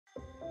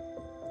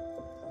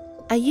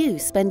Are you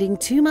spending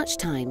too much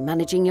time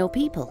managing your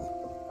people?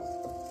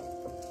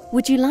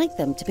 Would you like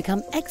them to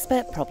become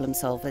expert problem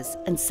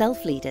solvers and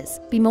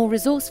self-leaders, be more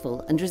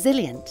resourceful and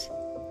resilient?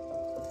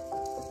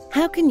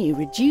 How can you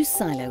reduce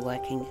silo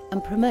working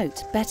and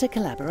promote better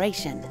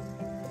collaboration?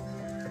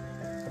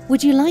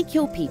 Would you like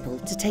your people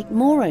to take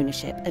more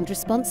ownership and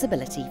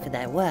responsibility for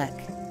their work?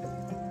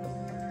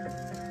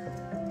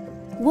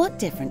 What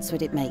difference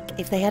would it make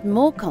if they had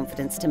more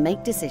confidence to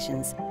make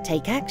decisions,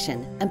 take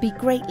action, and be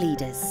great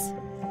leaders?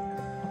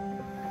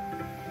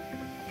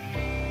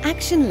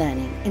 Action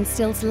learning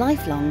instills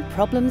lifelong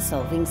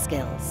problem-solving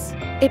skills.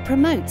 It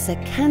promotes a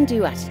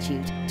can-do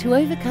attitude to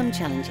overcome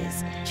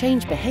challenges,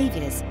 change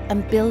behaviours,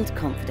 and build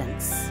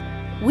confidence.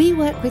 We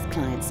work with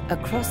clients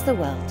across the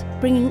world,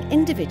 bringing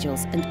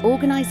individuals and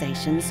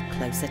organisations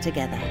closer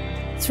together.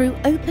 Through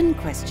open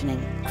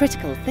questioning,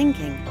 critical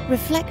thinking,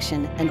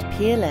 reflection, and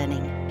peer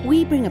learning,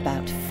 we bring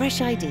about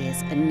fresh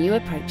ideas and new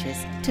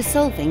approaches to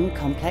solving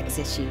complex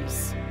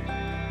issues.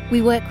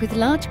 We work with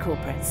large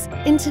corporates,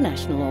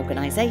 international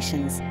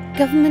organisations,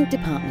 government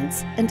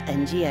departments and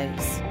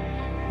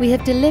NGOs. We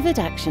have delivered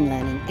action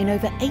learning in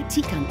over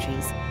 80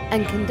 countries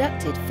and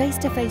conducted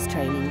face-to-face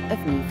training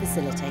of new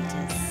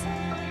facilitators.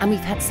 And we've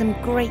had some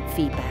great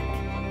feedback.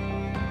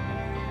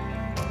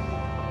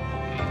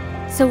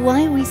 So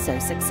why are we so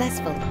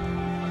successful?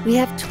 We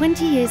have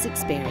 20 years'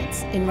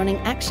 experience in running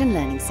action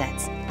learning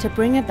sets to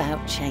bring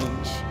about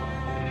change.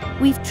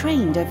 We've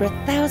trained over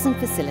 1,000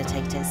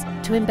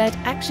 facilitators to embed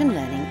action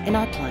learning in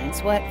our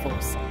clients'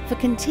 workforce for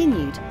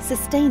continued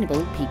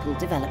sustainable people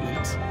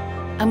development.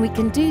 And we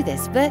can do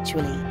this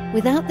virtually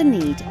without the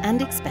need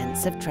and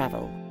expense of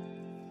travel.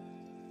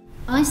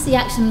 I see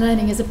action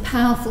learning as a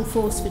powerful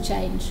force for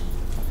change.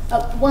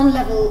 At one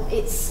level,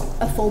 it's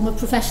a form of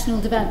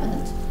professional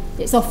development.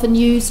 It's often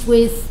used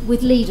with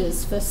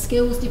leaders for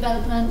skills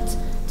development,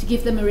 to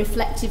give them a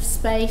reflective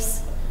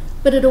space.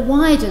 But at a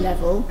wider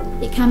level,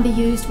 it can be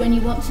used when you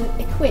want to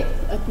equip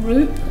a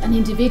group, an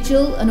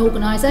individual, an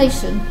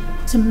organisation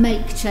to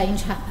make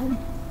change happen.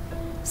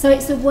 So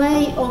it's a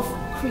way of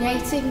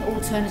creating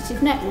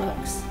alternative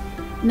networks.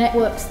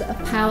 Networks that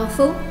are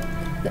powerful,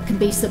 that can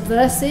be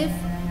subversive,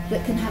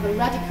 that can have a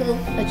radical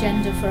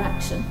agenda for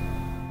action.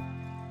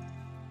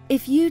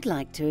 If you'd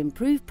like to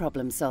improve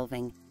problem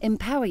solving,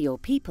 empower your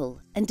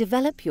people and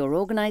develop your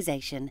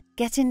organisation,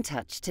 get in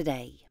touch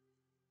today.